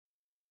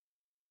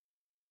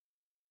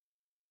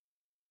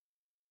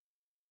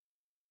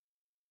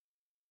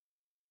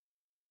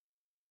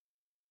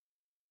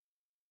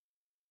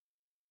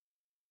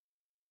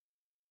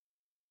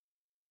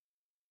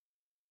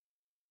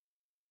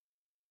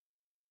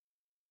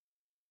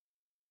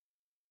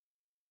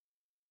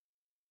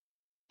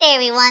Hey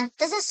everyone,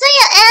 this is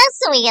Tsuyu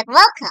Asui and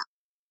welcome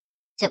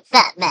to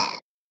Batman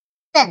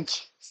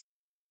Vengeance.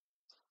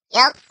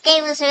 Yep,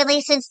 game was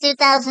released since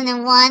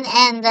 2001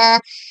 and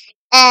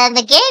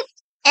the game,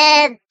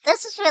 and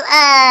this is real,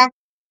 uh,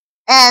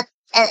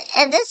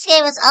 and this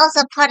game was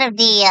also part of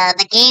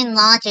the game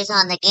launches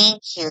on the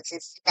GameCube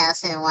since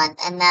 2001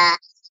 and I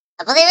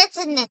believe it's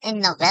in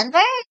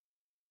November?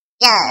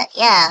 Yeah,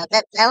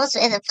 that was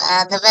in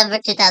November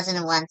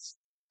 2001.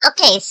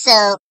 Okay,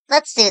 so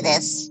let's do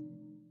this.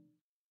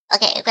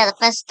 Okay, we've got to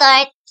press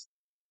start.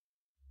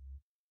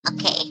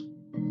 Okay.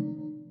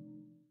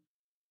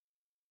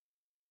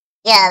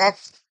 Yeah,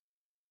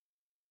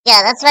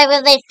 that's why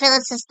we made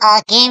Phyllis's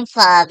game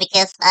club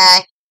because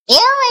he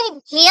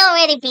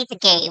already beat the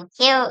game.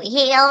 He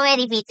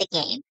already beat the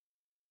game.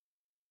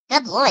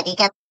 Good lord, he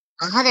got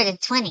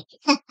 120.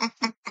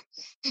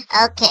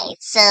 Okay,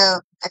 so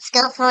let's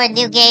go for a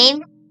new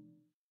game.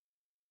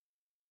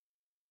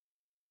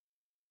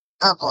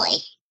 Oh boy.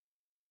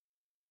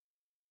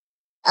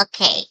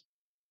 Okay.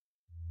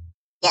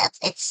 Yes,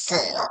 it's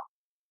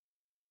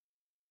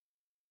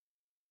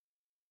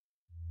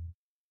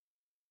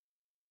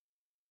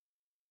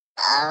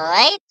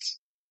alright.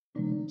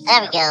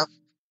 There we go.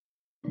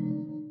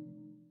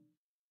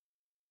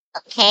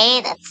 Okay,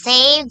 that's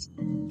saved.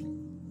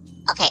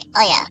 Okay,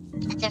 oh yeah.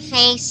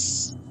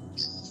 Interface.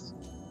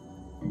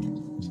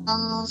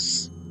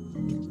 Controls.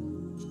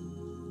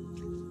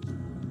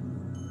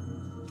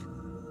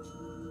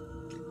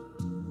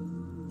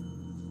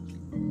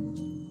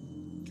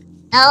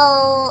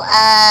 No,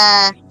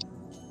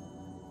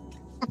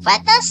 the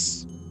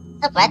brightness?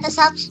 The brightness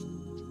option?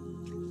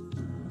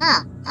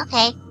 Oh,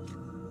 okay.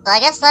 So I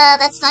guess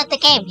let's start the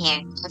game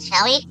here.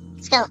 Shall we?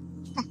 Let's go.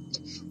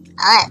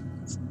 Alright,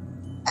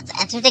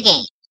 let's enter the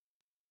game.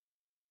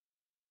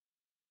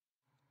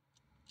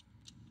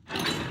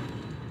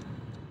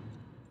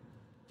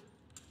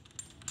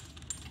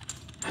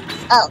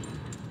 Oh,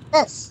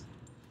 this.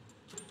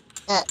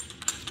 Uh,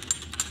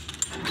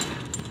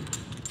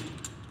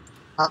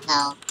 oh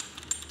no.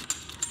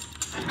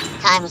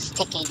 Time is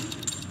ticking.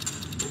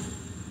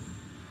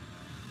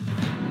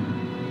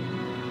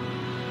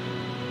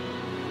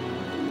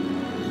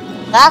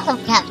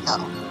 Gotham Chemical.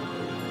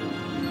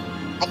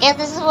 I guess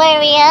this is where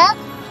we are?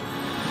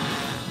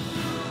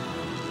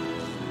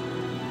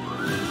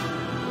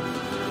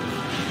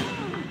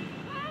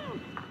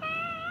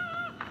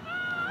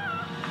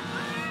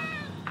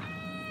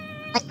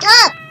 My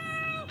god!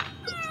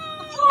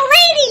 Poor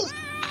lady!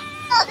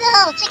 Oh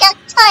no, she got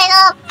tied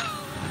up!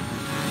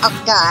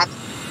 Oh god.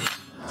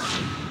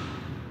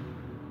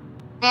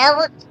 Now,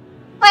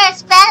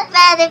 where's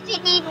Batman if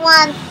you need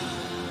one?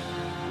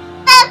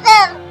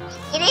 Batman!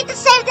 You need to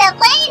save that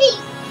lady!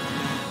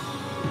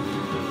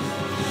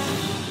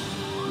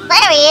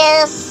 There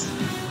he is!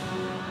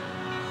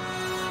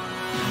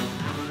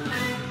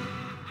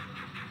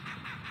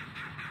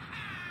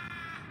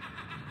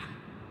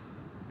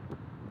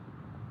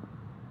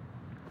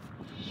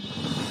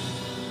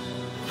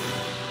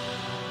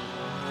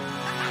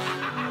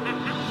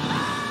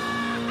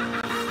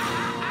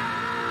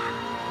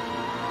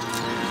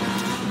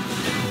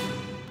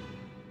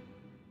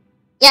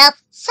 Yep,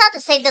 it's time to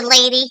save the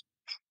lady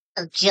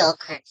of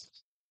Joker.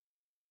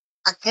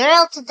 A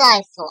Girl to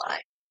Die For,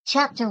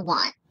 Chapter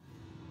 1.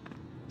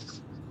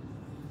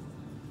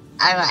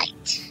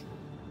 Alright.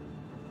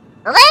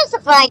 Well, there's the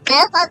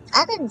brightness.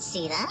 I didn't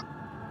see that.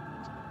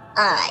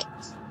 Alright.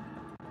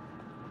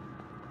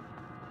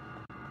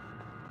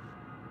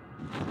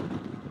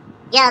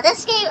 Yeah,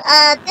 this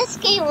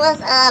game was,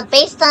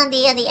 based on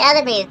the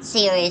animated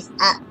series,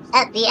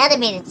 at the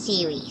animated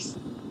series.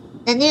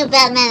 The new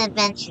Batman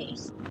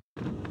Adventures.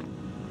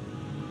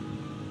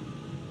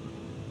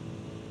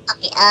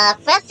 Okay,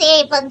 press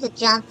the A button to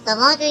jump. The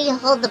longer you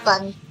hold the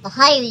button, the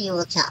higher you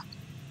will jump.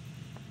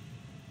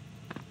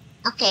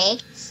 Okay,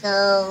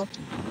 so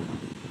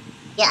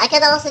yeah, I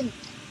can also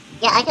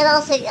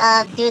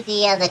do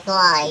the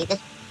glide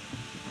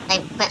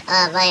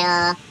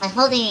by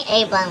holding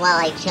A button while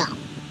I jump.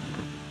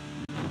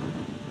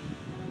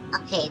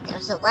 Okay,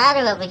 there's a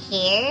ladder over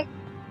here.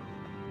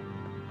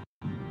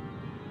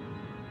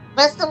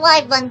 Press the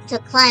Y button to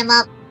climb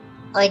up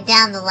or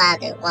down the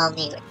ladder while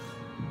near it.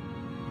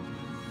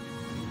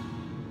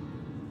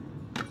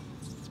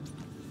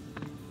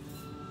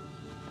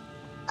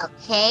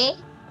 Okay,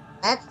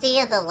 that's the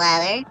other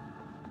ladder.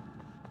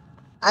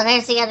 Oh,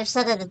 there's the other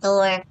side of the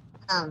door.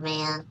 Oh,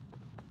 man.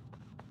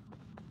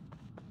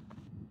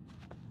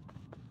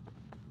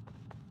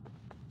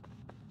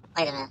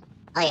 Wait a minute.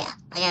 Oh, yeah.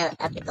 I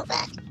have to go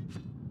back.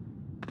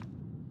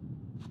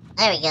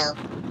 There we go.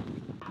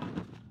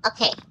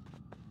 Okay.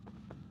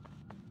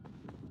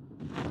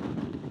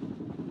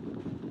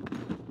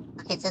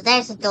 Okay, so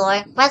there's the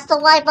door. Press the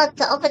Y button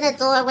to open the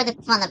door with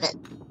in front of it.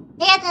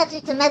 Pay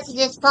attention to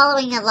messages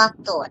following a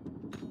locked door.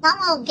 Some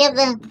will give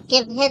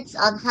hints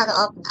on how to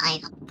open the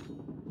item.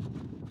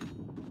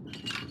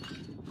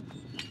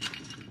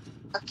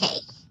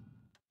 Okay.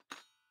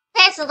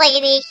 There's the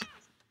lady.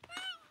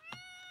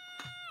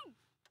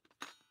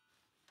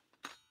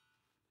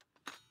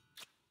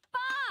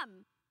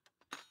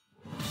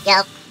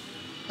 Yep.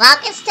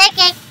 Clock is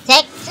ticking.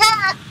 Tick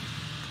tock.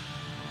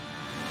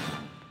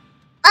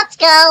 Let's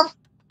go.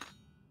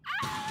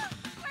 We're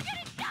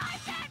gonna die,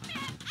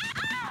 Batman!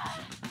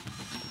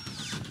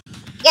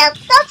 Yep,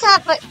 no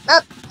time for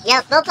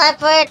no time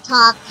for a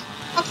talk.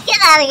 Let's get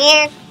out of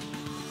here.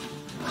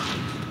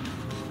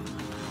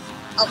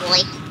 Oh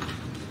boy.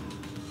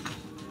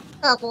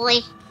 Oh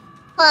boy.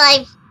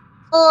 5,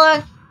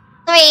 4,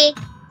 3,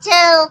 2,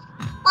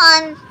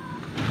 1.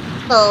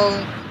 Boom.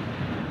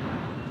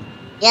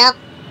 Yep.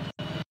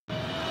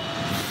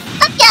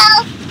 Let's go!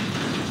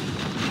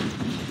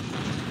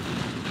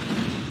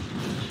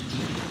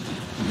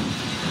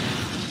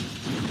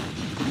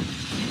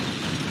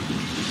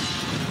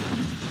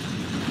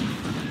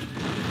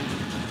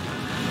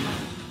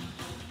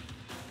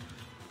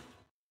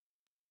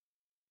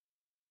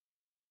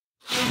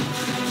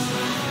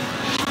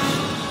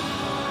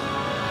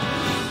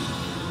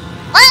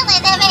 Finally,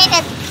 they made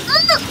it!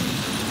 Oh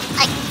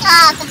my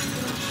god!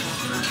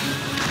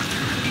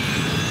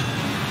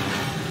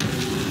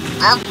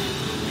 Well,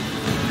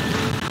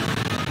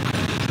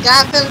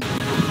 the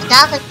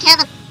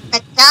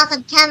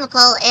Gotham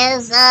Chemical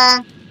is,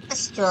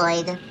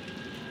 destroyed.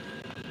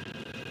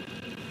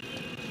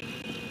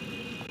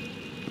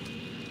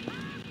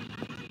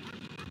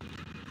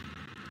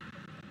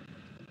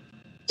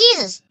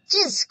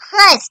 Jesus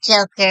Christ,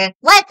 Joker.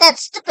 Wipe that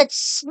stupid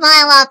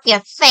smile off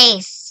your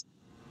face.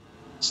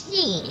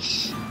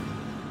 Jeez.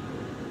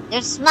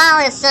 Your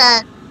smile is,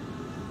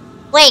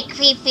 way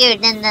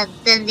creepier than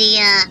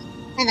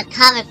the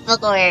comic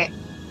book or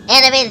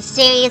animated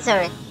series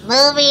or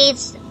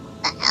movies.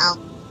 What the hell?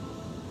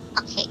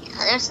 Okay,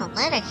 there's a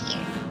letter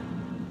here.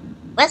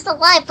 Press the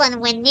Y button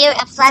when near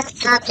a flat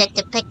object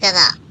to pick it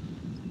up.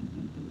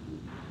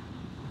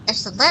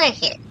 There's a letter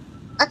here.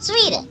 Let's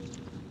read it.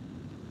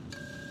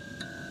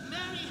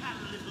 Mary had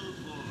a little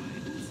boy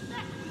whose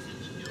neck was in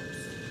the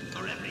noose.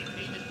 For every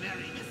payment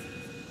Mary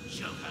misses,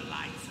 Joker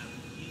lights her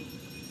you.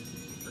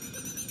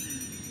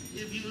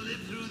 If you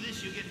live through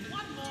this, you get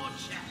one more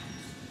chance.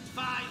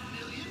 5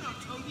 million or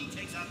Tony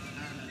takes a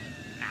permanent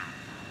nap.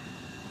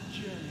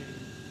 Jay.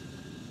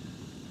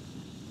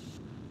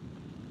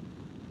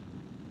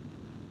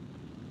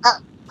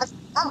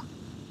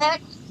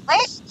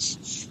 Where's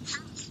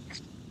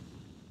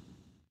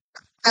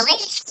the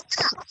lady?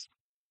 Oh.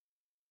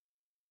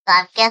 So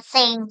I'm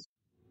guessing.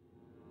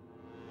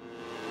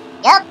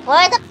 Yep,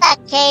 we're the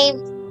Batcave.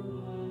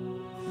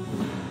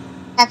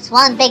 That's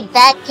one big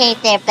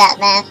Batcave there,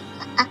 Batman.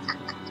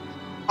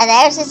 And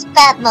there's his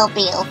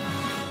Batmobile.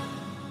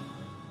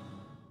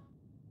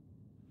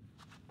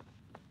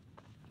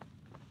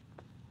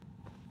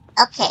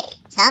 Okay,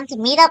 time to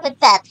meet up with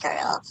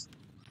Batgirl.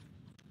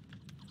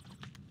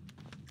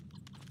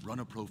 Run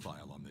a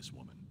profile on this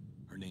woman.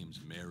 Her name's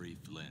Mary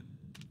Flynn.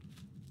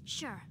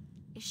 Sure.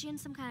 Is she in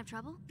some kind of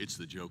trouble? It's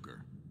the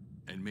Joker.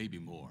 And maybe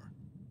more.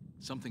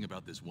 Something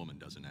about this woman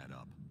doesn't add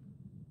up.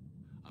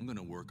 I'm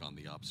gonna work on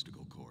the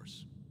obstacle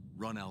course.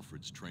 Run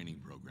Alfred's training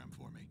program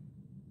for me.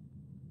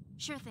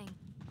 Sure thing.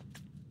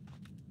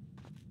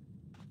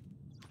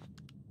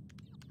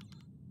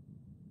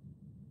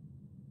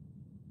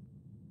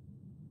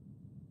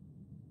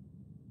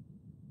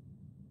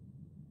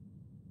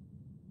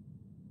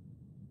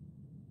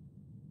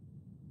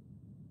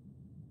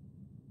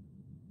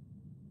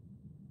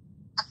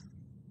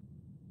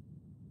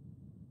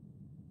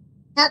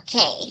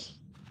 Okay.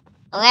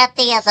 We're at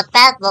the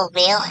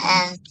Batmobile,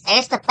 and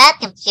there's the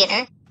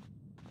Batcomputer.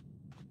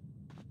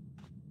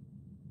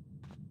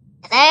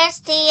 And there's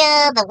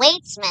the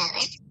weights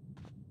man.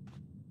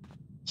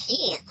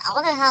 Jeez, I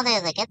wonder how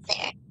they get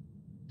there.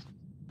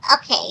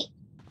 Okay.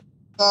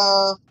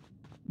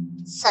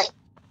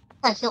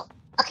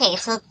 Okay,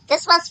 so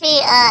this must be,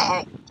 so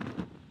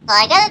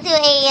I gotta do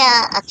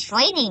a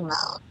training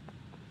mode.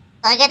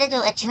 So I gotta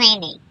do a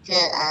training to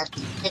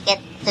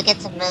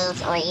get some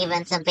moves or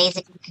even some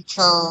basic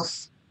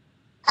controls.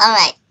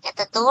 Alright, get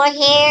the door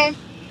here.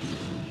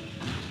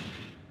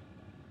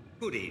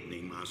 Good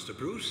evening, Master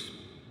Bruce.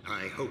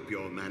 I hope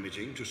you're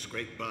managing to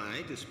scrape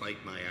by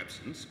despite my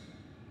absence.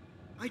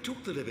 I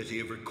took the liberty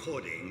of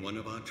recording one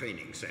of our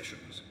training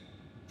sessions.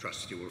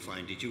 Trust you will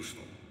find it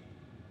useful.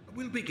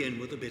 We'll begin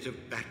with a bit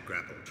of bat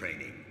grapple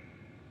training.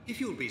 If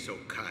you'll be so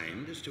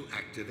kind as to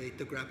activate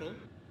the grapple.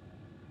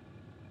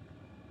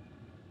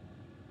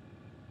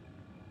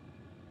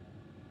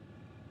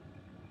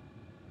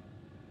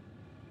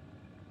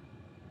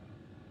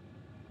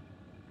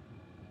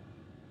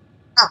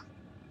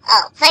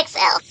 Oh, thanks,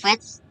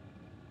 Alfred.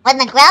 When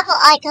the grapple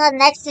icon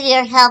next to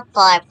your health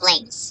bar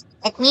blinks,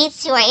 it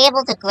means you are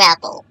able to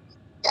grapple.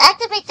 To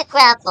activate the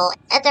grapple,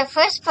 enter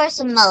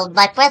first-person mode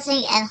by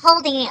pressing and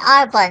holding the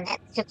R button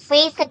to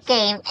freeze the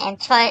game and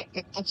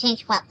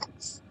change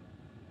weapons.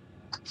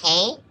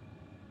 Okay.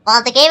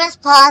 While the game is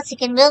paused, you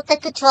can move the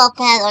control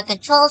pad or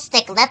control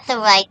stick left or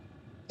right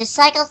to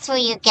cycle through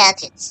your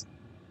gadgets.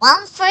 While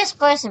in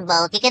first-person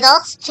mode, you can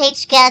also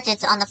change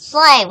gadgets on the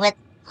fly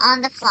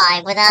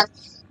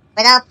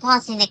without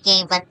pausing the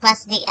game by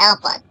pressing the L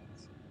button.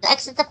 To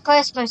exit the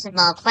first-person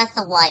mode, press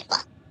the Y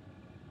button.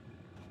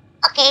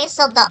 Okay,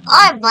 so the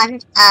R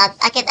one,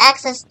 I can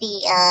access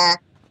my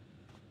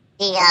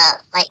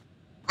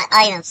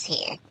items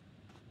here.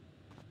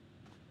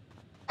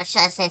 Or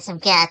should I say some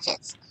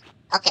gadgets?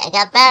 Okay, I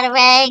got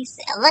batarangs,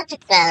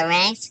 electric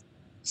batarangs,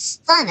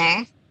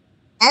 stunner,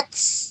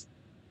 nets,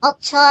 hope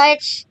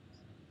charge,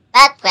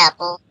 bat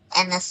grapple,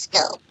 and a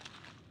scope.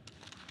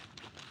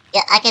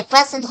 Yeah, I can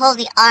press and hold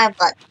the R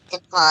button to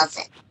pause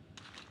it.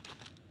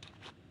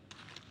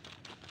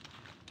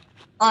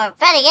 Or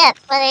better yet,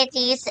 whether to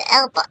use the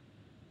L button.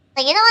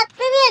 But you know what?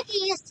 Maybe I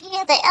can use the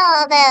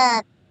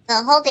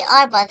hold the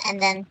R button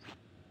and then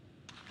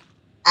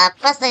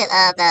press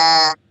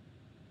the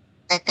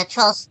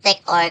control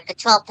stick or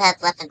control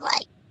pad left and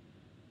right.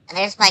 And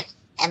there's my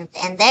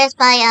there's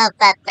my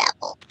bat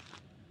grapple.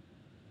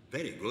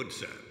 Very good,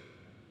 sir.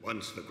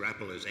 Once the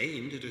grapple is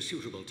aimed at a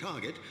suitable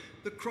target,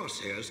 the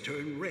crosshairs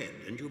turn red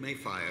and you may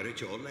fire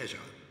at your leisure.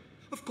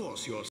 Of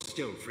course, you're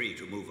still free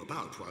to move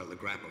about while the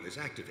grapple is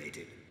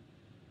activated.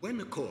 When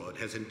the cord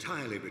has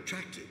entirely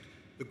retracted,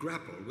 the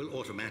grapple will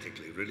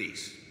automatically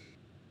release.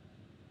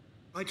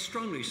 I'd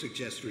strongly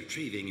suggest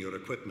retrieving your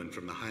equipment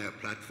from the higher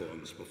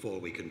platforms before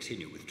we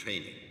continue with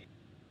training.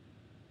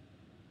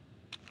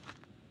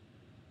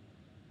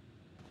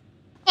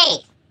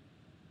 Hey!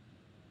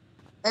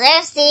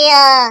 As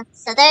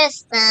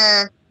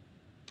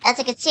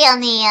you can see on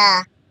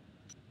the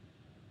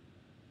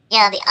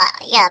the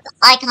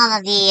icon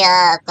of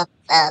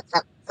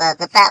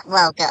the bat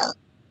logo.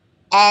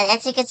 And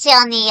as you can see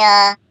on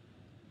the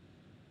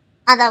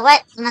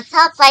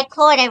top right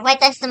corner,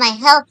 right next to my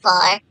health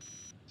bar,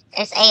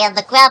 there's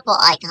the grapple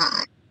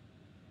icon.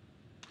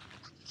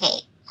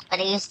 Okay, I'm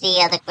gonna use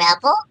the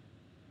grapple.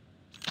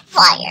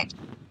 Fire.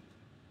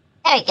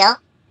 There we go.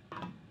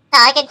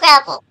 Now I can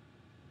grapple.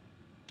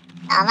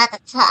 Now I'm at the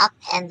top,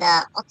 and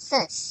what's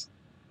this?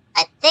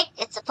 I think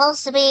it's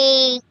supposed to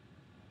be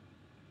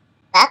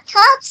bat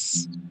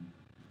cuffs?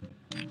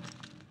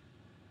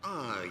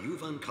 Ah,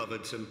 you've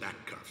uncovered some bat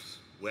cuffs.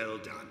 Well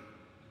done.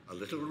 A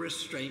little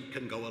restraint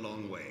can go a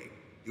long way.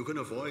 You can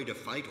avoid a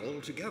fight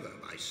altogether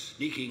by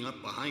sneaking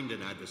up behind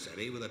an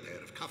adversary with a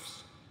pair of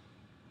cuffs.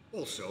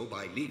 Also,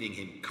 by leaving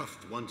him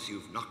cuffed once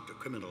you've knocked a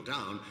criminal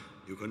down,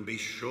 you can be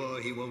sure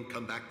he won't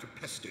come back to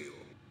pester you.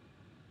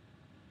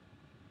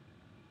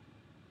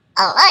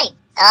 Alright,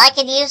 so I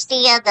can use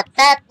the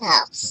bat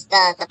cuffs,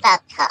 the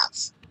bat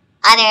cuffs.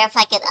 Either if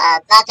I can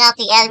knock out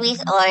the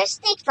enemies or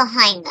sneak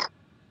behind them.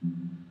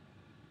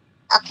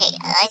 Okay,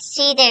 I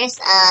see there's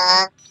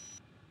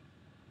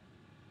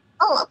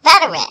oh,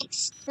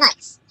 batarangs.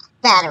 Nice.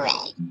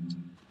 Batarang.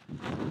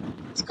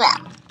 Let's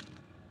grab.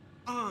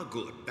 Ah,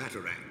 good,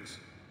 batarangs.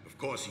 Of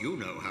course you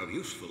know how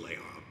useful they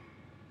are.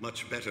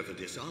 Much better for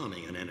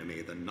disarming an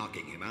enemy than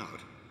knocking him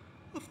out.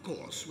 Of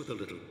course, with a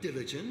little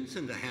diligence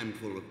and a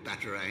handful of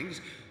batarangs,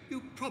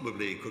 you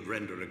probably could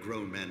render a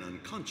grown man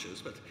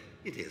unconscious, but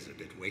it is a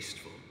bit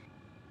wasteful.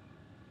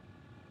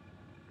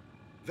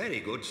 Very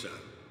good, sir.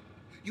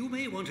 You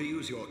may want to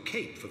use your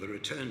cape for the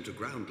return to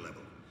ground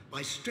level.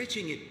 By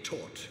stretching it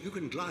taut, you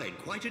can glide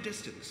quite a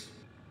distance.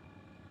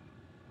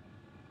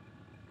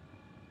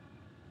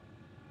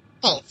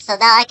 Okay, so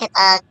now I can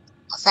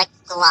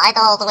glide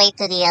all the way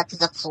to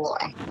the floor.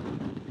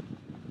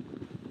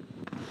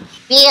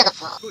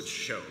 Beautiful. Good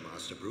show,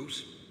 Master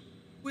Bruce.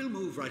 We'll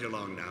move right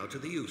along now to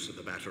the use of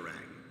the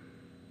batarang.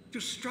 To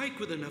strike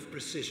with enough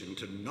precision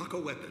to knock a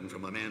weapon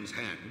from a man's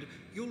hand,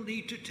 you'll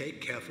need to take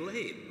careful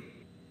aim.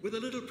 With a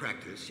little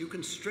practice, you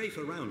can strafe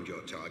around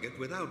your target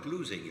without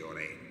losing your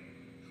aim.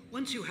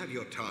 Once you have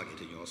your target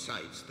in your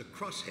sights, the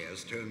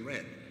crosshairs turn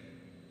red.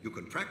 You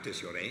can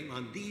practice your aim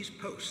on these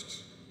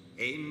posts.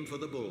 Aim for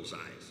the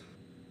bullseyes.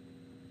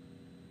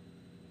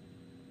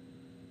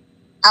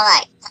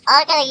 Alright, so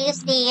I'm gonna use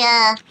the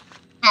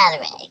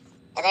batarang.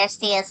 And there's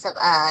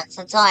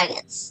some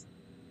targets.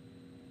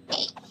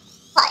 Okay,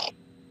 fire.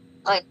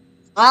 Or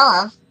throw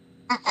them.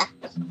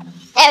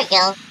 There we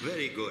go.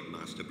 Very good,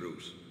 Master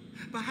Bruce.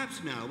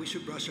 Perhaps now we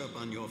should brush up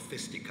on your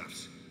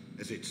fisticuffs,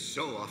 as it's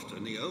so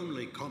often the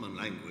only common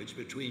language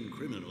between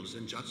criminals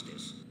and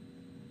justice.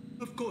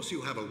 Of course,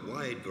 you have a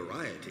wide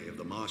variety of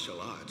the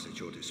martial arts at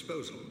your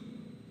disposal.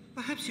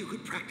 Perhaps you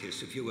could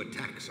practice a few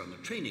attacks on the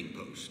training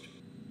post.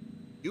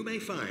 You may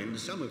find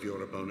some of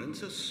your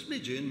opponents a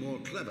smidgen more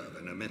clever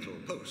than a metal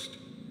post.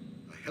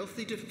 A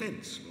healthy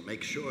defense will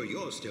make sure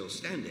you're still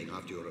standing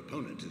after your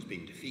opponent has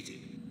been defeated.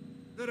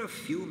 There are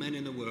few men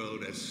in the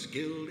world as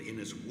skilled in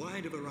as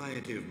wide a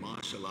variety of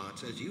martial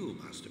arts as you,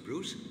 Master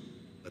Bruce,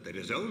 but there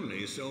is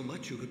only so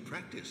much you could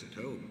practice at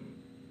home.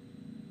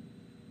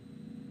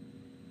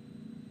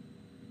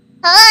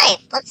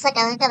 Alright, looks like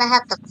I'm gonna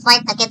have to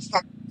fight against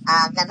the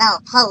metal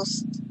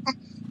post.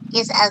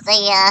 Just as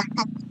a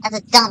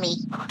dummy.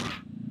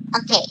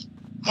 Okay,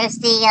 there's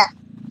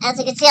as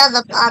you can see on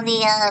the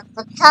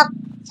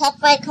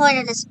top right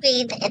corner of the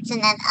screen, it's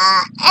an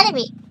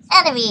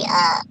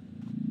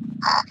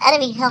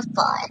enemy health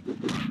bar.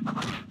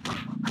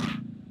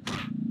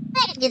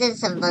 I can get in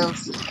some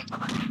moves here.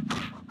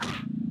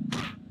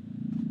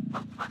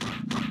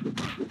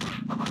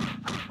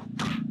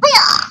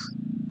 Hoo-yah!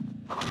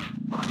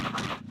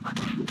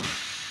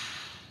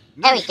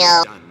 There we Nicely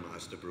go. done,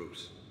 Master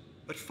Bruce.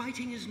 But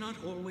fighting is not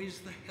always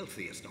the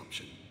healthiest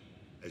option.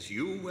 As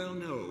you well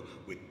know,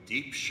 with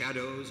deep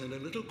shadows and a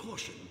little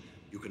caution,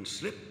 you can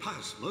slip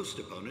past most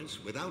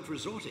opponents without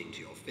resorting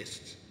to your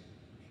fists.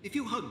 If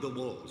you hug the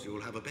walls, you'll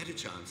have a better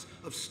chance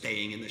of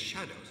staying in the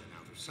shadows and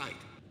out of sight.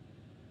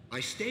 By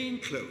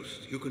staying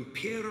close, you can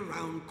peer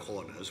around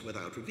corners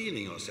without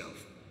revealing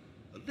yourself.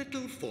 A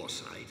little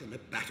foresight and a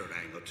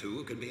batarang or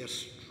two can be a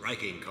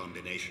striking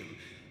combination,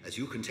 as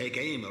you can take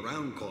aim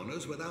around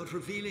corners without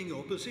revealing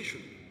your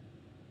position.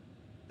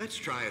 Let's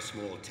try a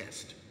small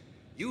test.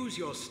 Use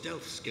your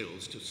stealth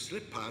skills to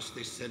slip past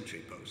this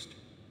sentry post.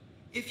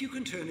 If you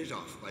can turn it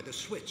off by the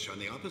switch on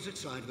the opposite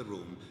side of the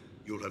room,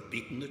 you'll have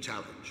beaten the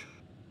challenge.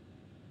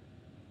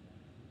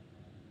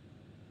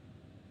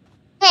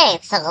 Okay,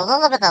 so a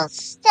little bit of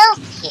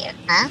stealth here,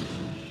 huh?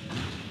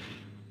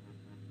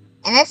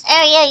 In this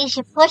area, you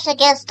should push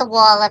against the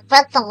wall and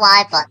press the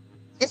Y button.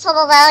 This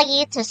will allow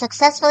you to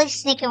successfully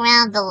sneak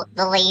around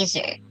the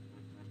laser.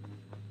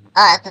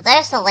 So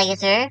there's the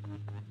laser.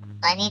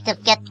 I need to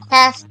get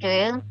past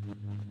through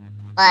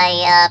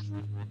by,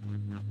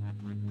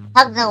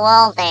 hug the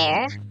wall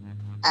there.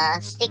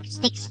 Sneak,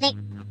 sneak, sneak.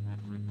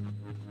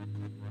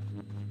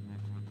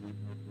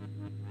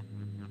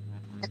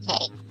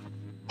 Okay,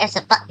 there's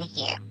a button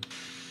here.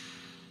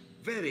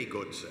 Very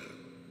good, sir.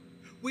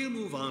 We'll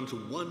move on to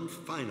one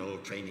final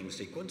training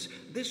sequence,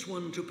 this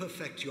one to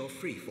perfect your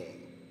free fall.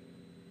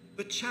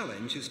 The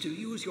challenge is to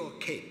use your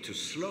cape to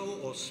slow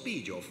or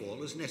speed your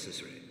fall as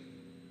necessary.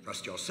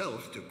 Trust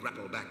yourself to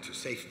grapple back to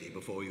safety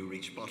before you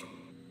reach bottom.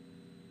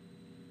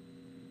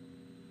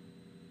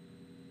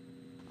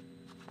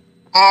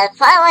 And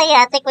finally,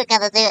 I think we're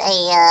gonna do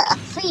a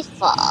free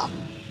fall.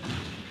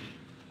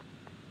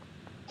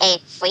 A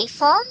free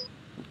fall?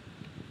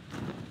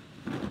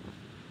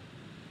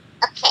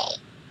 Okay.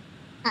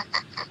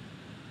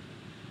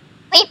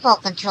 Free fall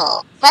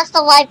control. Press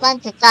the Y button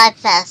to dive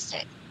faster.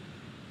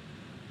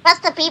 Press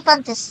the B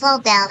button to slow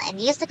down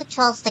and use the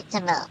control stick to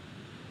move.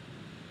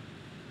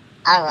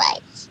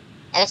 Alright.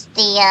 There's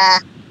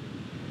the,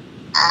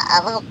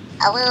 a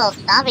little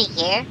zombie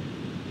here.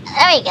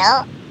 There we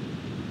go.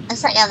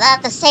 Looks like I'm gonna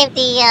have to save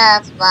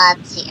the,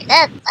 spots here.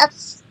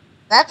 That's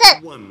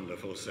it.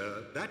 Wonderful,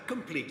 sir. That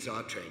completes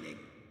our training.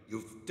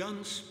 You've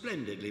done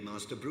splendidly,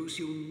 Master Bruce.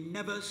 You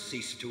never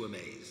cease to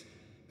amaze.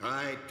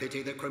 I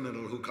pity the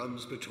criminal who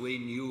comes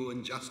between you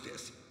and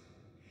justice.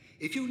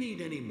 If you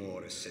need any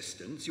more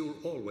assistance, you'll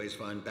always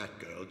find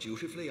Batgirl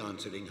dutifully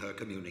answering her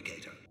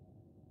communicator.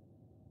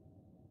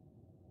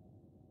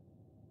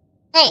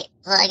 Hey,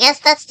 well, I guess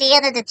that's the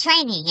end of the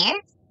training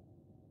here.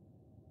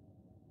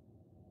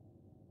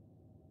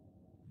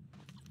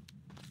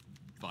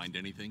 Find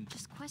anything?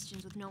 Just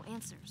questions with no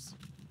answers.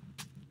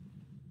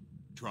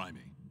 Try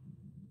me.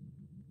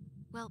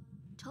 Well,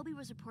 Toby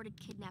was reported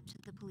kidnapped to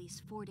the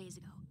police 4 days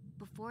ago.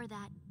 Before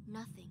that,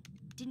 nothing.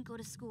 Didn't go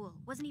to school.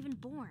 Wasn't even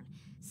born.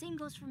 Same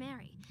goes for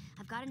Mary.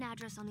 I've got an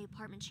address on the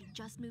apartment she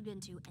just moved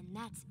into, and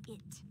that's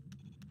it.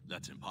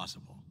 That's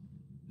impossible.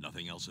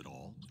 Nothing else at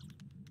all?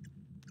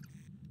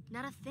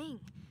 Not a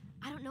thing.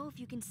 I don't know if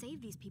you can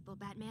save these people,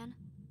 Batman.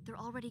 They're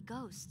already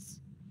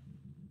ghosts.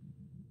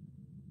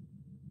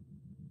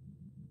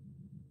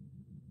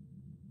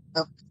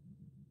 Oh,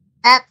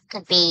 that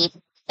could be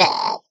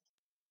bad.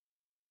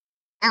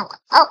 Oh,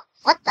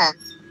 what the?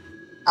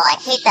 Oh, I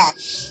hate that.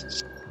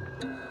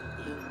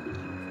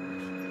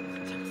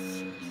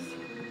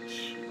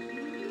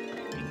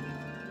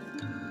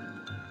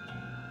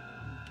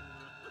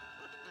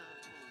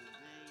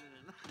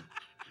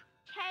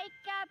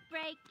 Take a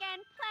break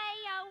and play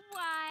a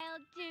while,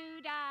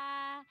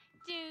 doo-dah,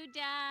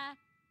 doo-dah.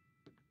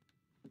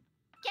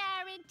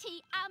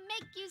 Guarantee I'll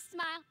make you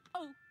smile,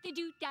 oh, the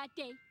doo-dah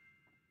day.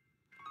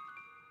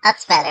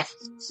 That's better.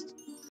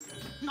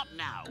 Not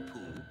now,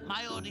 Pooh.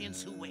 My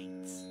audience who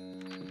waits.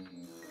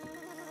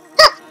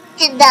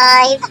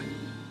 Denied.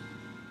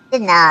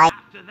 Denied.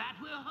 After that,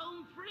 we're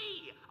home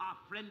free. Our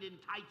friend in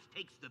tights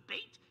takes the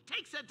bait,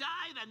 takes a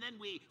dive, and then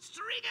we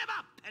string him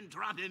up and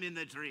drop him in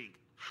the trig.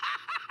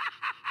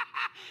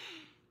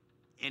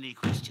 Any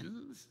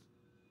questions?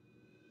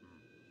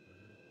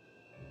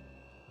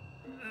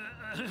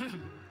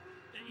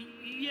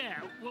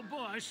 Yeah, well,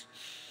 boss,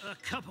 a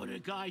couple of the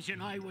guys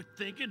and I were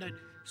thinking that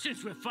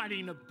since we're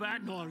fighting the bat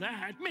and all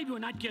that, maybe we're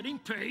not getting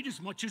paid as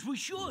much as we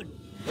should.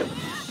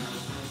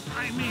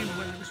 I mean,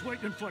 when I was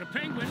working for the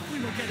Penguin, we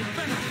were getting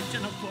benefits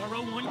in a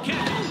 401k.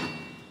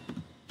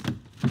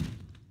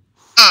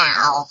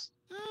 Ow.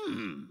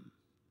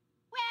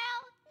 Well,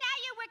 now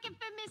you're working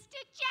for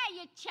Mr. J,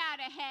 you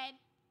chowderhead.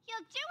 He'll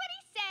do what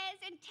he says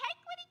and take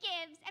what he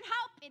gives and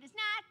hope it is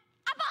not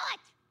a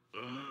bullet.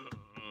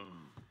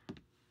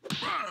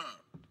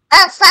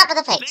 Oh, slap in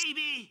the face.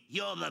 Baby,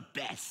 you're the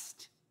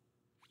best.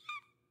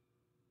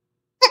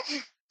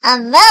 A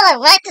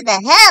melon right to the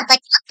head.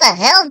 Like, what the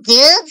hell,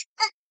 dude?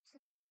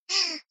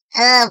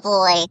 Oh,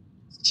 boy.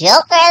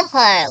 Joker and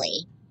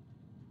Harley.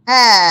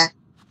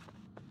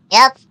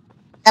 Yep.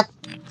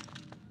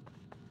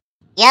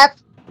 Yep.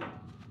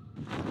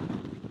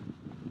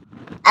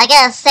 I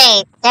gotta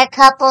say, their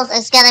couples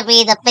is gonna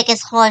be the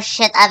biggest horse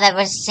shit I've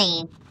ever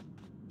seen.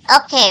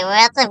 Okay, we're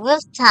at the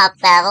rooftop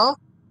battle.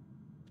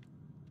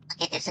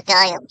 Okay, there's a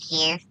guy up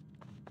here.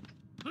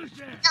 Who's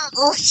there?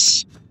 Oh,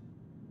 shh.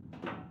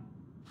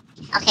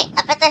 Okay,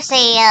 I bet there's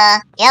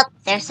yep,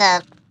 there's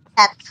a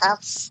pet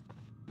cups.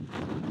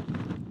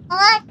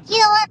 What? You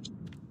know what?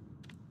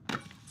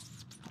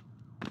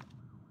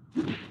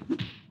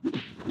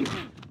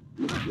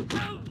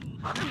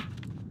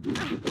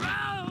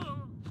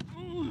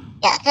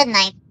 Yeah, good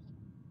night.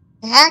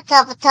 To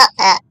handcuff a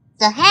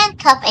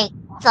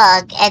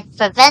thug and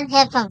prevent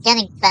him from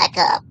getting back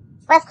up.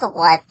 Press the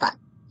Y button.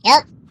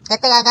 Yep, good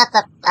thing I got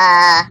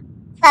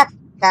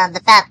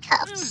the bat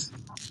cuffs.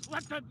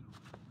 What the?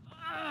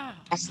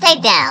 Now stay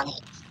down, you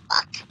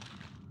fuck.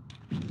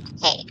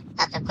 Okay,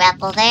 got the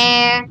grapple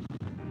there.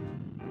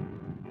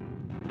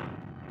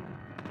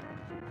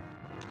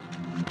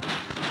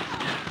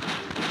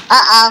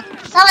 Uh-oh.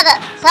 Some of the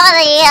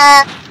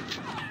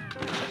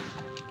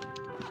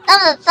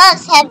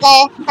thugs have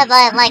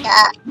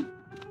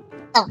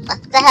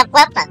they have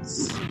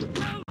weapons.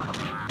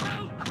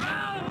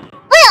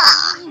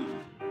 Hoo-yah!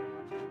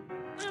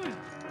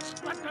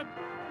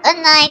 Good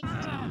night.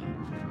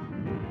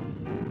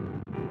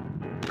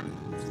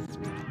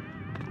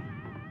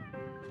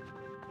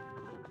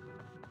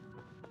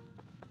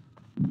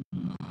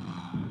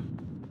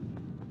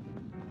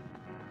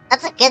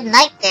 That's a good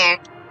night there.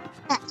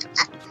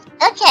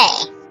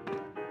 Okay.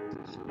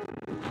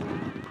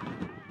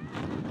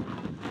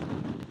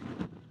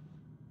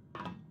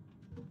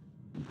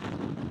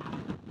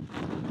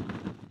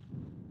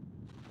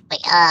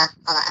 Wait, hold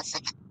on a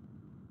second.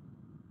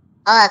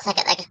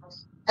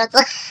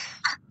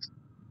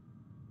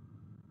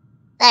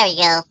 There we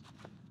go.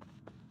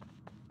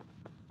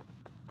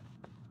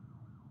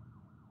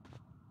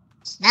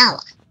 Now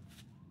what?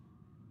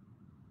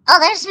 Oh,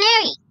 there's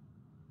Mary.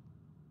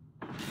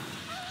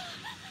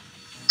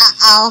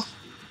 Uh-oh.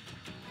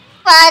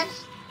 Run!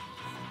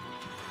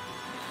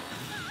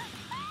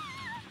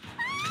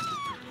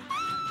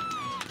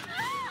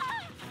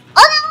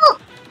 Oh no!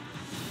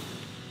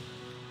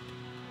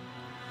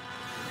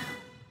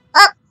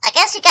 Oh, I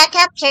guess you got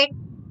captured.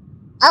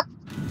 Oh.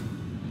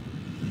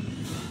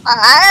 Well,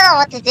 I don't know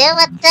what to do,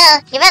 but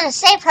you better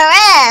save her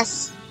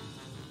ass.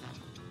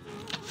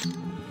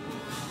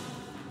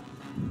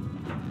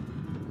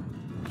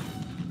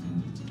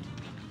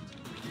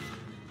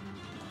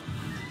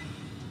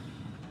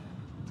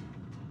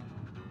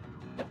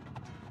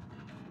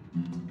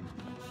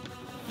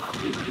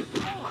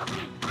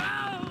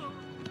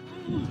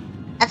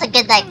 That's a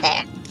good night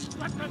there.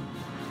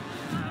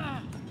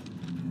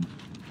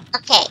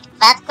 Okay,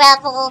 bat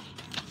grapple.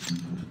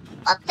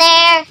 Up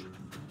there.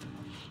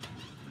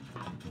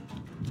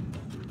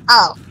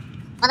 Oh.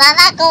 Well, I'm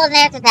not going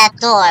there to that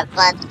door,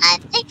 but I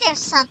think there's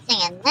something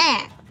in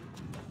there.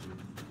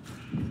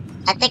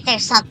 I think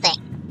there's something.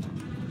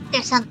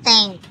 There's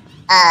something,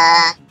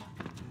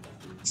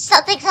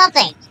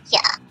 something.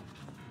 Yeah.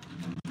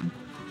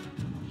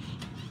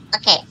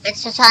 Okay,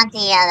 let's switch on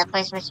the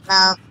first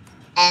remote,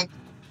 and...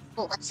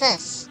 Oh, what's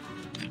this?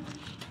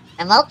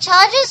 Remote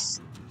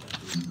charges?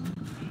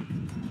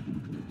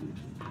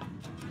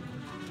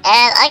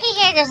 And I can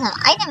hear there's an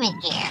item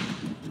in here.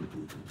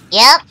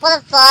 Yep, would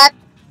have thought.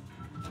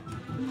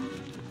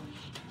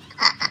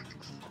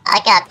 I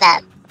got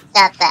that.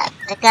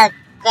 I gotta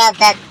grab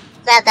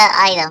that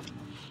item.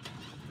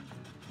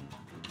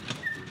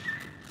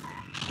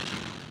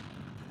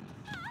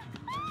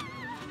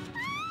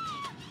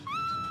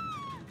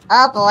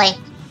 Oh boy.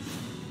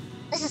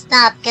 This is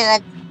not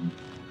good.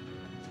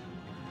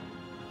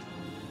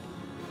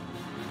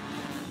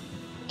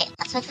 Okay,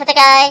 let's wait for the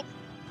guy.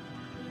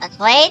 Let's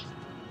wait.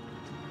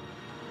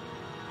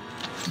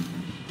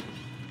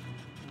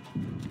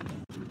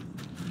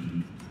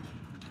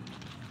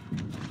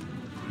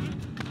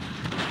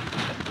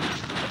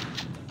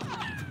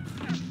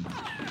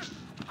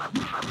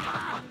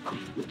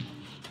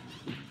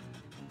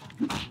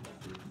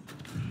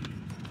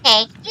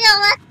 Okay, you know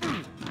what?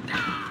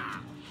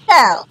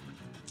 So,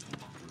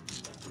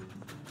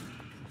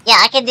 yeah,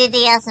 I can do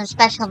some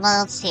special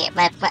moves here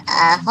by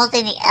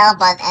holding the L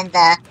button and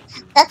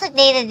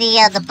designating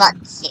the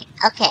buttons here.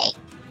 Okay,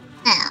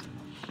 now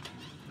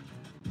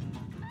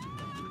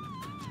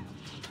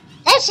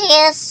there she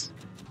is.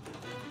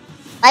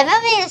 By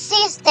moving the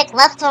C stick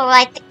left or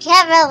right, the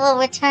camera will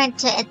return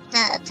to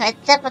its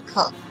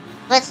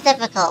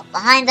typical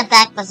behind the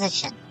back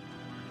position.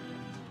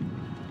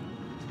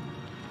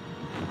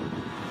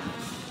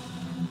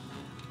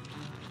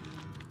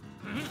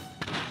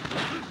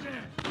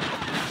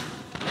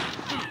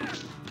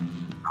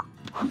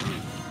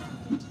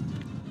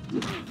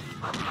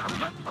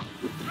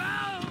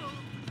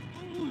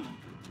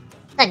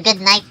 A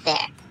good night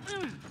there.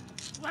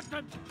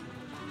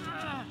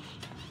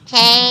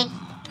 Okay,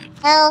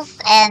 health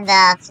and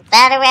some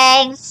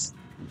batarangs.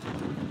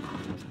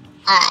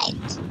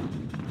 Alright.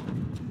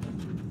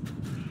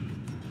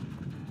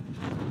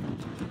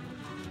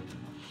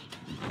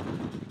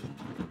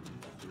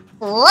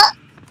 What?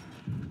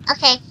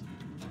 Okay.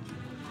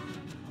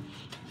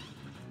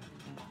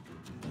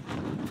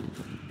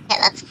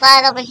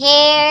 slide over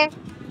here.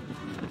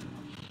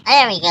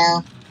 There we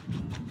go.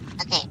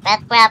 Okay,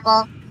 red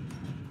grapple.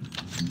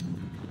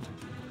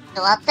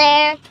 Go up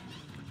there.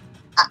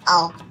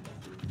 Uh-oh.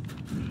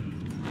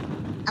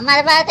 What am I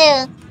about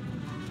to do?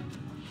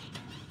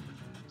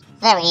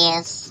 There he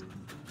is.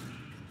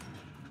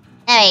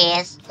 There he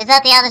is. He's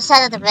at the other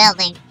side of the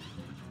building.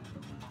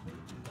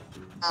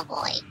 Oh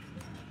boy.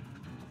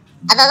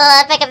 I don't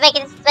know if I can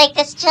make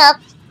this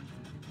jump.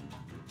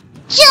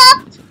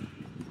 Jump!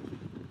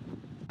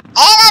 And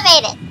I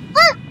made it!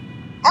 Huh.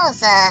 That was,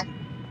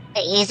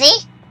 pretty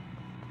easy.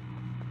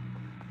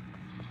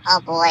 Oh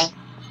boy.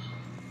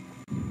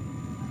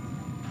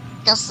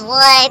 Go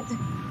slide.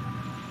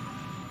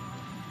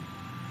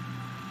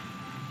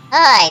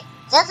 Alright,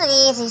 that's an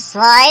easy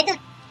slide.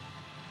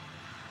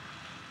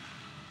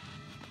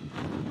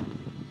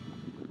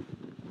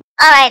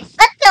 Alright,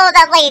 let's go with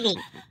that lady.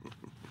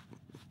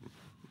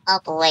 Oh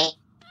boy.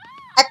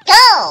 Let's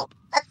go!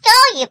 Let's go,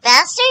 you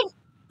bastard!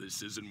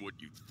 This isn't what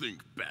you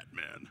think,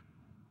 Batman.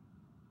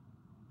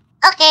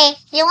 Okay,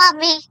 if you want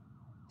me,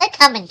 then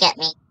come and get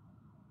me.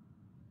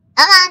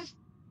 Come on.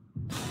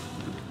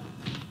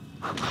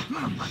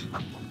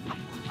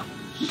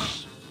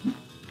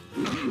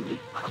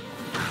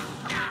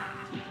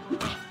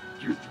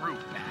 You're through,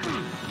 Bat.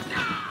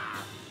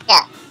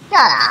 Yeah, shut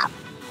up.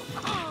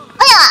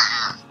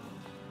 Ah!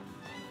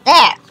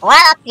 There,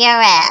 right up your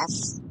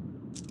ass.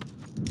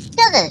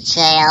 Go to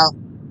jail.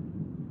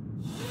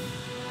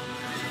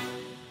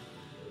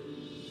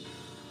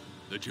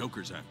 The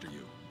Joker's after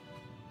you.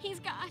 He's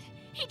got.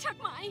 He took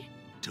my.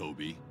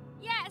 Toby.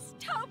 Yes,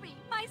 Toby,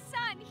 my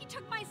son. He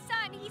took my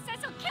son. He says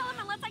he'll kill him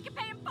unless I can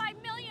pay him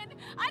 $5 million.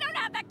 I don't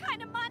have that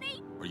kind of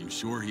money. Are you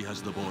sure he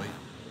has the boy?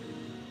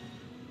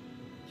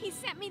 He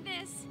sent me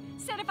this.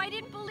 Said if I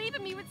didn't believe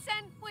him, he would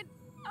send.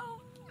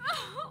 Oh.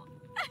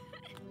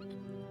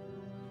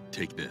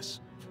 Take this.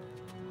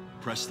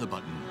 Press the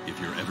button if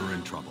you're ever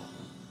in trouble.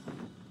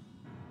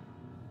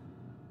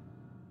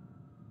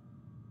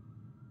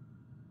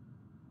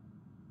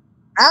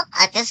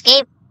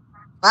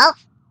 Well,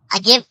 I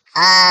gave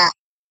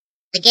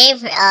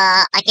her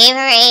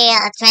a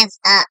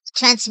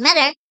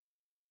transmitter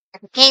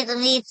in case it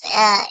needs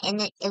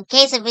in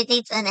case it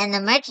needs an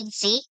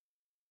emergency.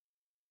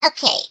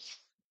 Okay,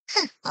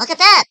 look at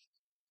that.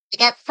 I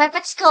got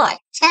perfect score.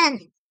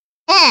 10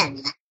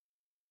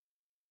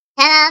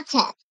 out of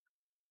 10.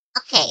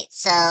 Okay,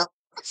 so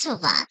let's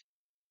move on.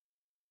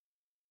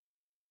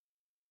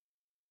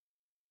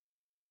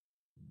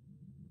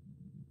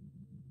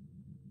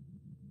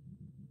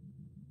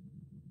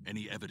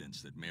 Any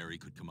evidence that Mary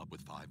could come up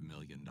with $5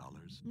 million?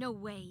 No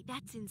way,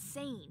 that's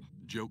insane.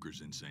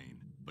 Joker's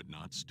insane, but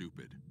not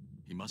stupid.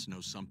 He must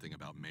know something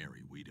about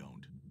Mary we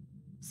don't.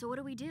 So what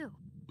do?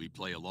 We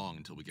play along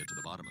until we get to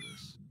the bottom of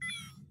this.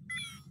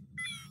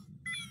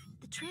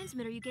 The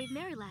transmitter you gave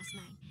Mary last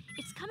night.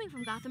 It's coming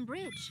from Gotham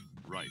Bridge.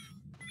 Right.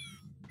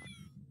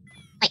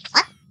 Wait,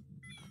 what?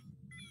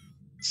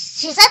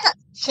 She's at the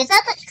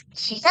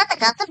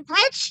Gotham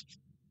Bridge?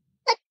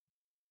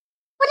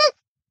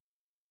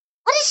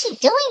 What is she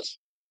doing?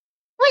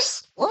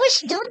 What was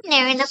she doing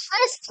there in the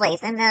first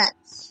place? And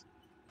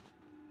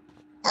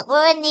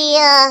we're in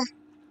the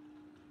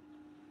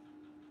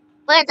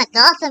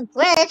Gotham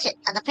Bridge,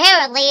 and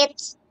apparently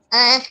it's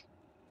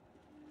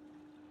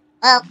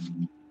well,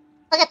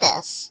 look at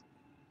this.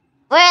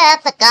 We're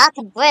at the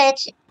Gotham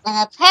Bridge,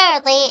 and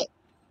apparently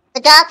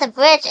the Gotham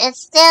Bridge is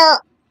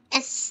still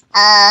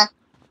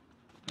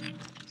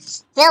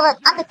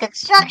under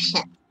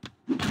construction.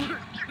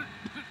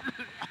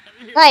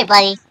 Sorry,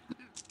 buddy.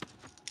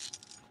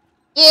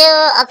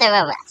 You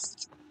under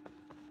arrest.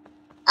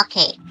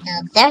 Okay,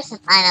 there's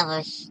an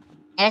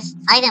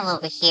item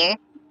over here.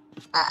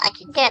 I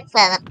can get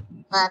set up,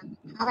 but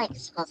how am I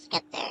supposed to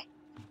get there?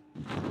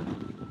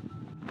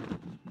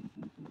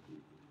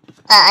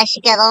 I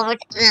should get over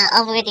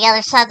the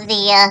other side of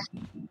the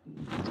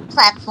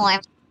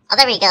platform. Oh,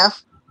 there we go.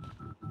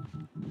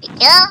 There we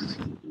go.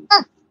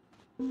 Oh.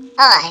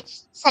 Alright,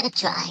 second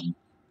try.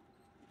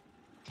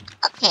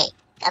 Okay,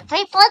 got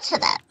 3 points for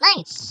that.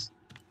 Nice.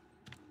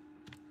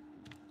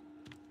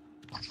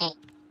 Okay.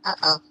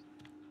 Uh-oh.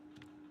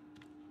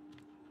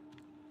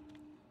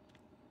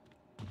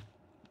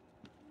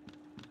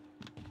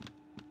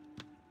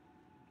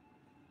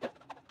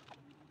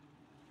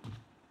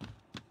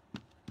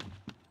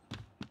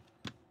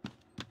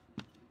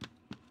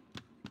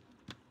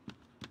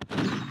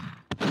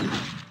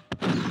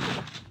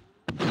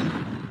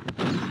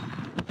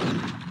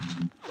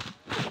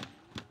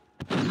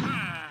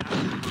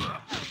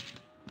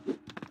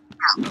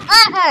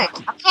 That hurt,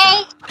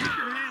 okay?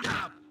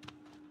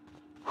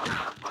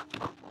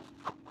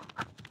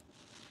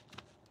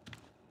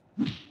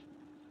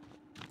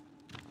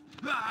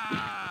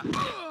 Ah.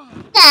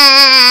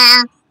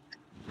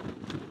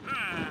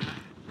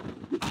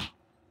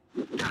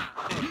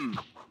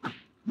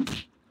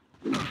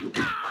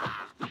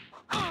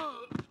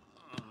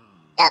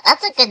 Yeah,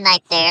 that's a good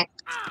night there.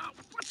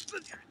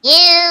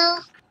 You.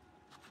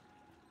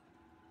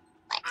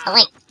 Wait, oh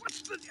wait.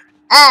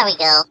 There we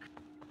go.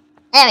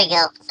 There we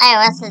go. I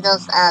arrested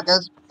both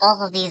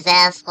of these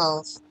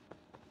assholes.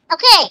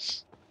 Okay,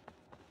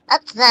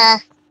 that's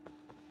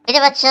pretty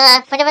much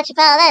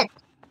about it.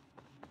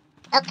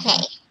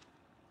 Okay.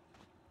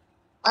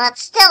 Well,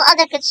 it's still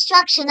under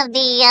construction of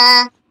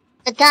the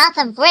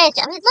Gotham Bridge.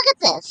 I mean, look at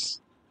this.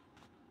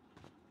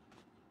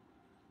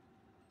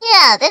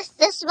 Yeah,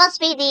 this must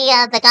be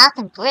the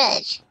Gotham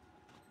Bridge.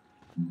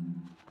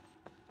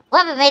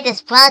 Whoever made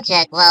this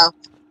project, well,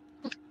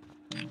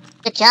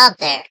 good job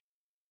there.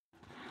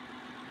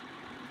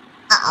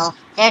 Uh-oh,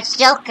 there's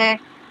Joker.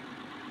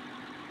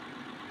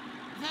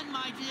 Then,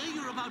 my dear,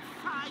 you're about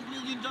 $5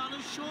 million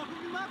short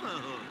of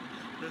motherhood.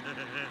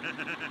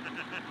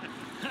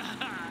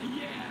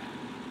 Yeah.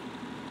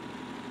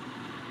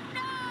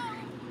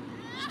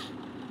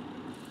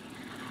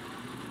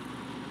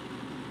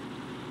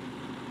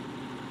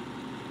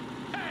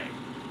 Hey,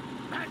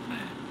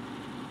 Batman.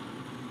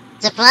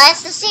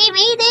 Surprised to see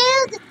me,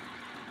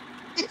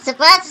 dude?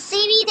 Surprised to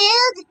see me,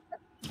 dude?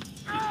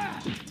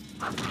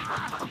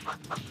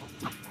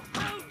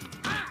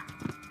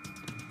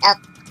 Oh,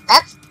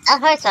 that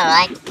hurts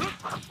alright.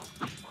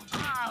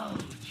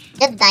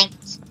 Good night.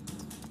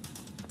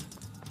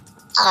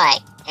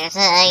 Alright, there's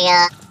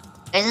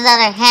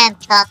another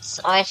handcuffs,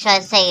 or should I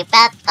say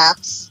bat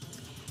cuffs.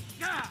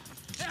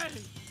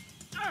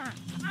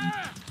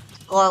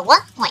 Score 1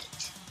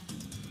 point.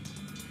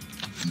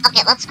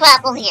 Okay, let's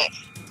grapple here.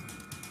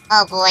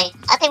 Oh boy,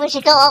 I think we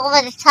should go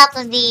over the top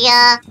of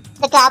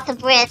the Gotham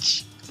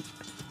Bridge.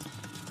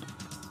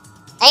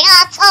 Hang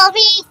on,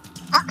 Toby!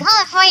 I'm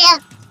coming for you!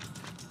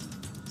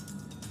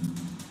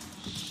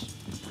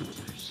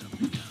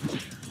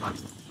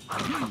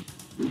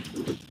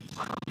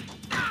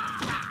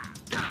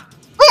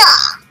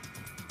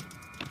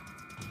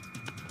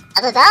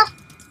 Other enough?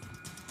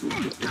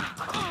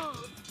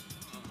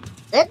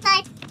 Good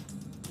night.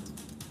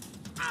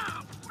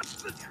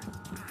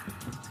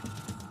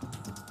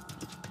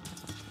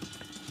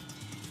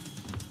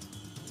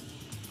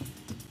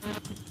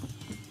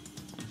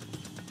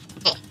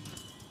 Okay.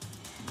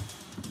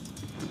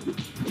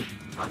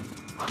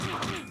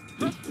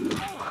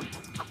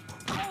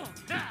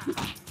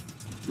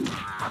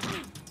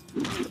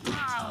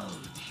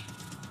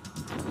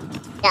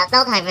 Yeah,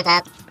 no time for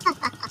that.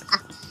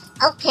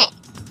 Okay.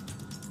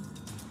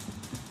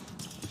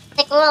 I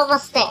think we're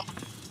almost there.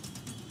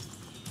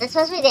 This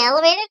supposed to be the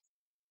elevator?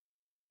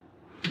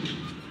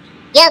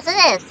 Yes, it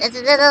is. It's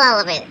an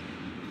elevator.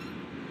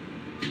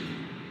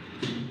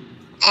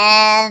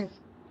 And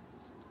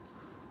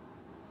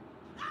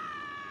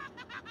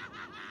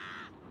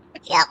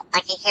yeah, I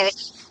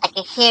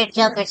can hear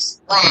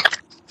Joker's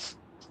laugh.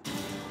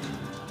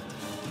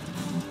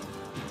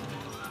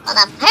 But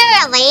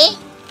apparently,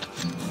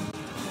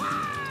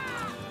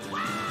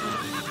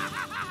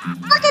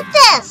 look at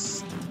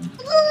this!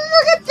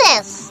 Look at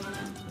this!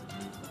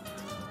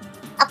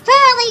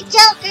 Apparently,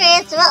 Joker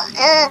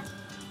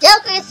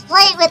is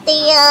playing with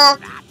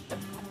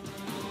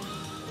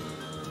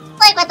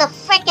the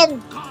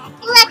frickin'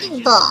 wrecking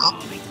ball.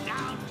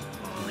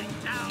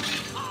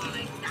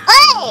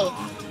 Hey!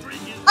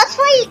 What's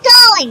where you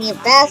going, you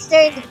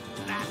bastard?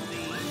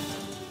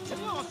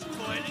 You're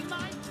spoiling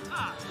my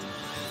fun.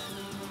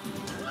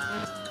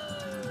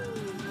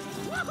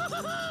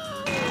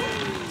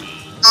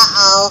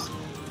 Uh-oh.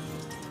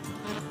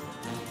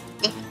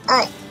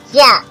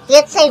 Yeah,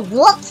 he'd say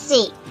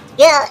whoopsie.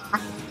 Yeah,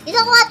 you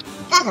know what?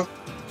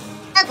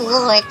 Good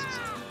lord.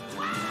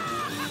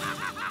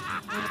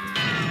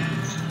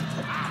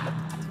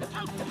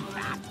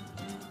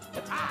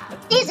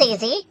 He's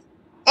easy.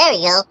 There we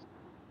go.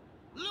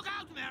 Look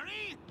out,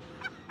 Mary!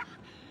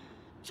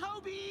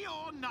 Toby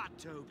or not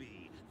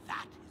Toby?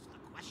 That is the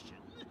question.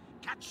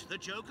 Catch the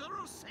Joker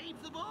or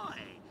save the boy?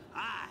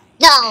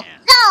 No!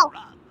 No!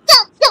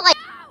 Don't do it!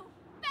 No!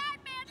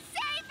 Batman,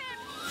 save him!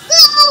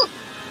 No!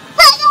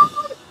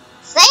 Batman!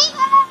 Save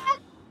her!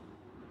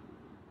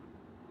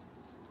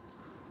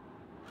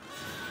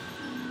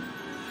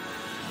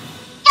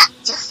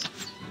 Gotcha!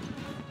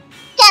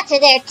 Gotcha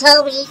there,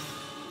 Toby!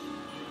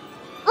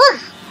 Whew.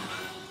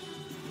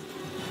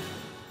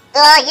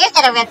 Oh, you're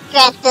gonna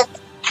regret this,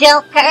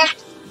 Joker!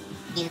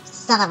 You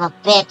son of a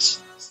bitch!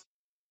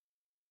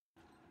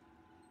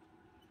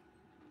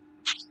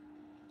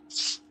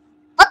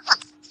 What the?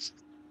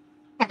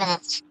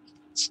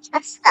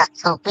 That's not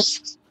Toby.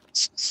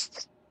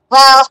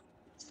 Well,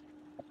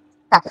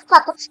 the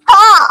fuck was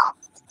wrong?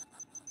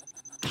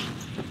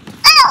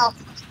 Ow!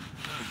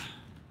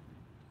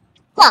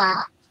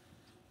 Wow.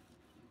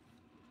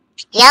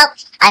 Yep,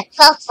 I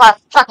fell for a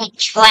fucking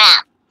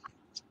trap.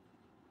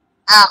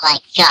 Oh my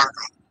god.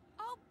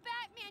 Oh,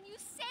 Batman, you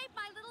saved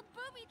my little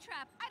booby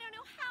trap. I don't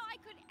know how I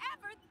could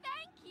ever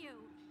thank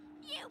you.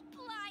 You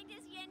blind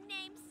as your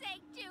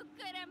namesake,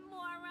 do-gooder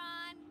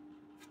moron.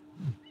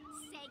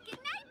 Say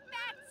goodnight,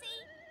 Batsy.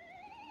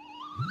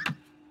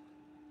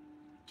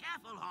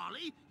 Careful,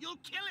 Harley. You'll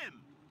kill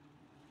him.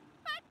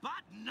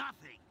 But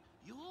nothing.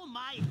 You're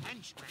my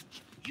hench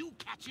wench. You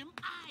catch him,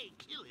 I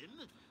kill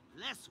him.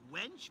 Less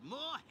wench,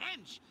 more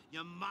hench,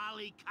 you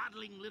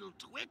molly-cuddling little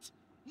twit.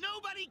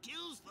 Nobody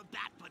kills the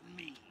bat but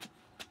me.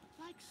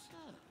 Like so.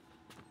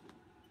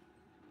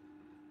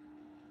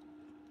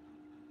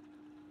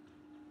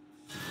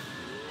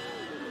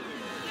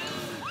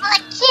 I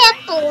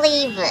can't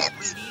believe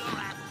it.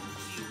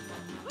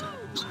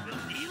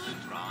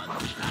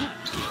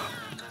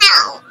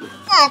 Ow!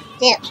 God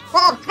damn.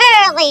 Well,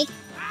 apparently,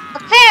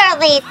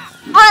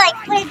 Harley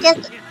Quinn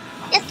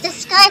just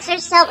disguised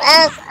herself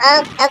as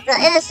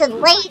an innocent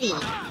lady.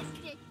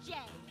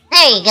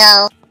 There you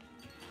go.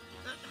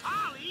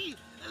 Harley,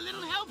 a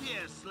little help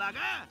here, slugger.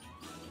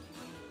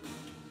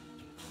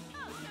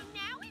 Oh, so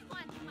now he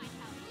wants my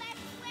help.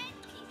 Less when,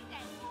 she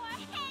says. More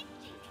head,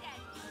 she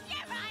says.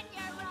 You're on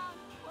your own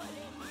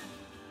footing.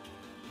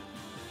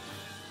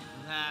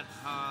 That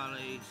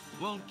Harley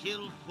won't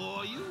kill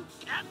for you,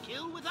 can't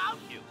kill without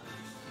you.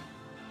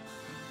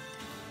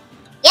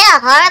 Yeah,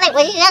 Harley,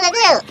 what are you gonna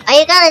do? Are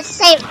you gonna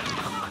save...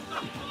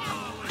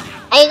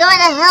 Are you going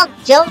to help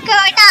Joker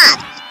or not?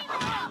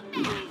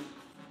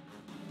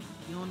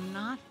 You're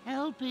not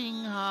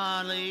helping,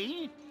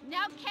 Harley.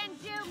 No can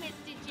do,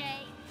 Mr.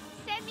 J.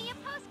 Send me a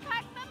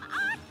postcard from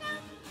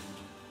Arkham.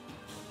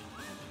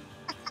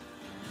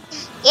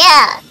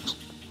 Yeah.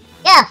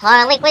 Yeah,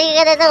 Harley, what are you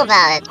gonna do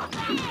about it?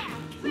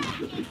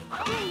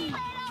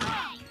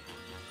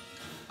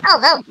 Oh,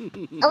 that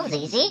was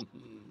easy.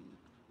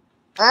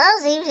 Well, that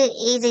was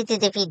easy to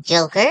defeat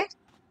Joker.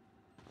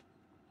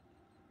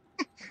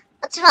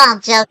 What's wrong,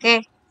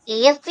 Joker? Do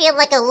you feel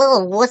like a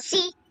little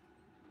wussy?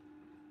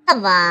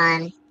 Come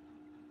on.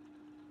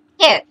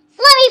 Here,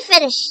 let me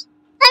finish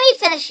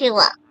you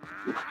up.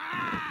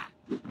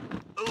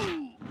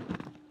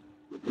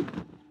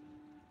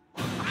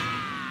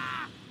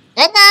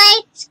 Good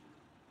night.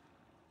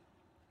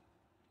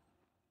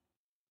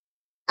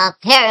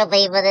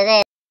 Apparently, what it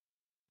is.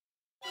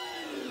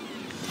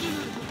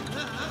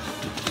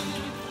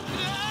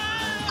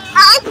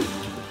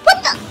 What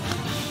the?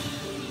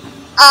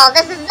 Oh,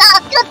 this is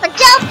not good for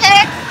Joker!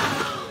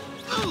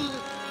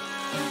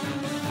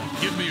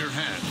 Give me your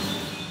hand.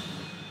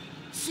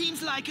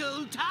 Seems like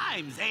old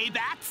times, eh,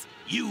 Bats?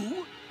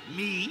 You,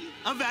 me,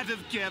 a vat of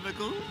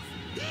chemicals.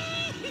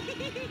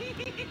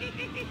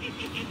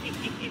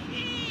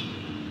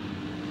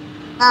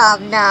 Oh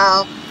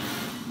no.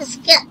 This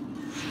guy...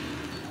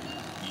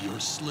 You're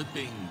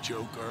slipping,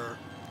 Joker.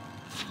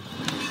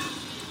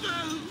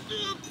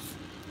 Oops.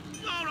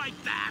 All right,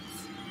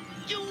 Bats.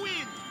 You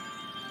win.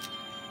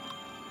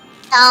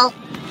 No.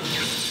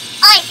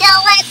 I know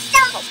it!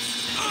 No!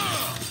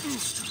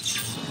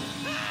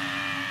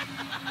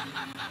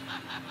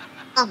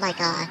 Oh my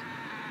god.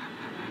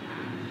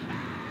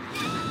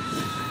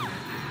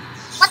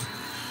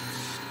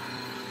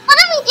 What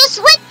have we just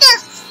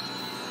witnessed?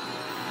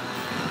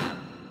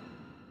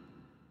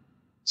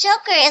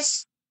 Joker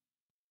is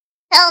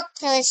fell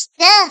to his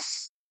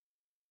death.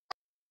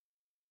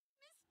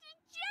 Mr.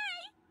 J,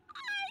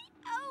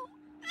 oh.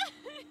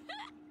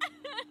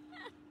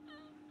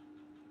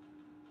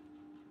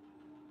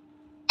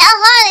 Now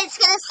Harley's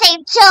gonna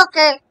save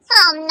Joker.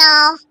 Oh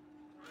no.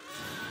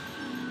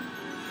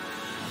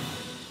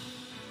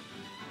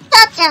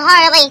 Gotcha,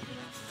 Harley.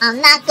 I'm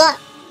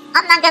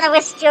not gonna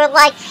risk your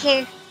life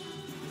here.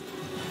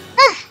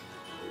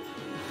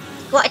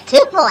 Score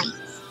 2 points.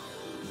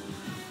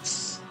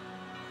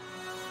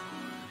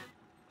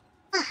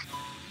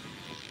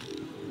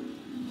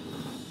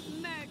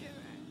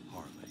 Murderer.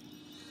 Harley.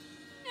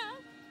 No,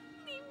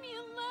 leave me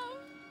alone.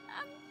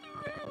 I'm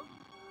through.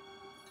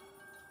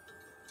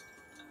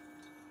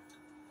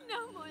 No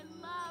more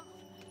love.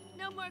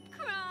 No more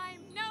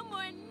crime. No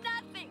more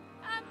nothing.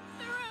 I'm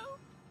through.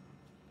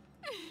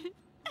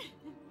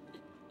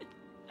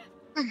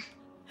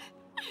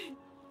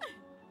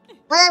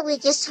 What have we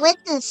just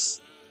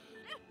witnessed?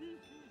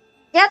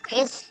 Joker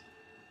is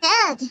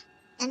dead.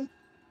 And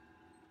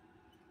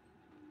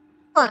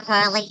poor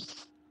Harley.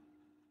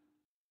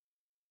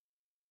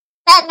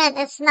 Batman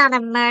is not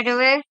a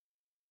murderer.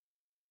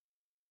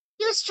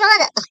 He was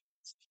trying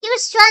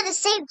to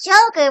save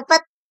Joker,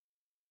 but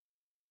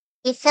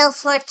he fell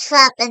for a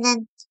trap and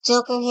then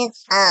Joker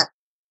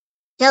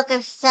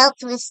fell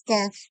to his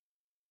death.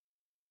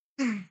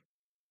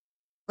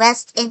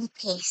 Rest in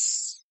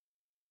peace.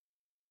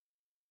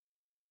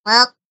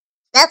 Well,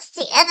 that's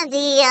the end of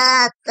the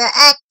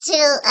Act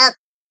 2,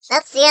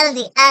 that's the end of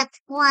the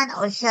Act 1,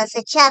 or should I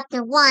say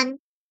Chapter 1,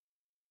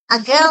 A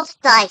Girl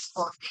Died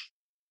For.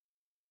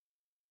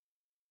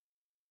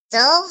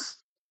 So,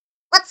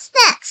 what's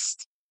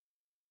next?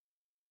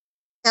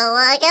 So,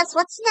 I guess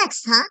what's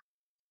next, huh?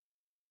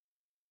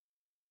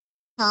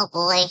 Oh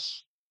boy.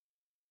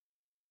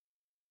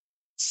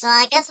 So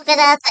I guess we're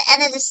gonna have to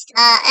end of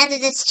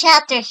this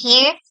chapter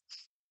here.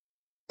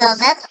 So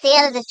that's the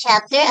end of the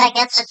chapter. I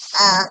guess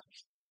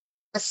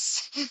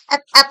that's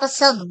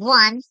episode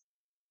 1.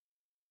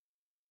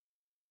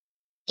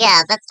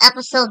 Yeah, that's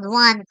episode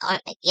 1, or,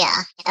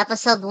 yeah,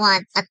 episode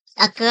 1,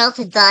 a girl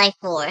to die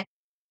for.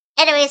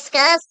 Anyways,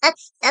 guys,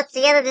 that's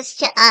the end of this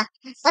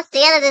that's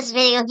the end of this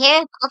video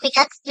here. Hope you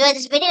guys enjoyed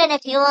this video, and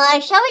if you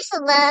are, show me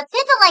some love,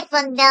 hit the like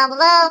button down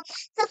below,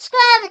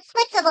 subscribe, and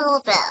click the little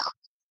bell.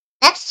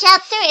 Next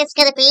chapter is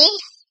gonna be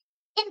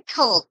in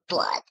cold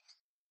blood.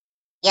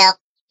 Yep.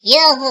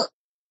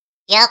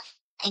 Yep.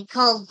 In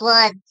cold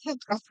blood.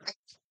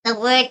 The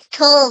word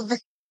cold.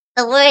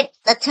 The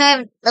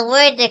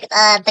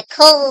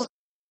cold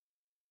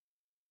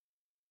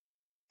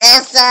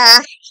is,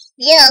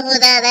 you know who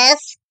that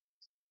is.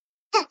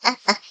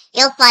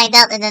 You'll find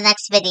out in the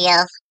next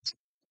video.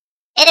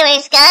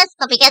 Anyways, guys,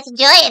 hope you guys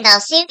enjoy, and I'll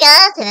see you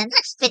guys in the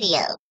next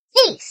video.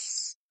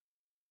 Peace.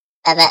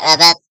 Rabbit,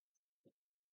 rabbit.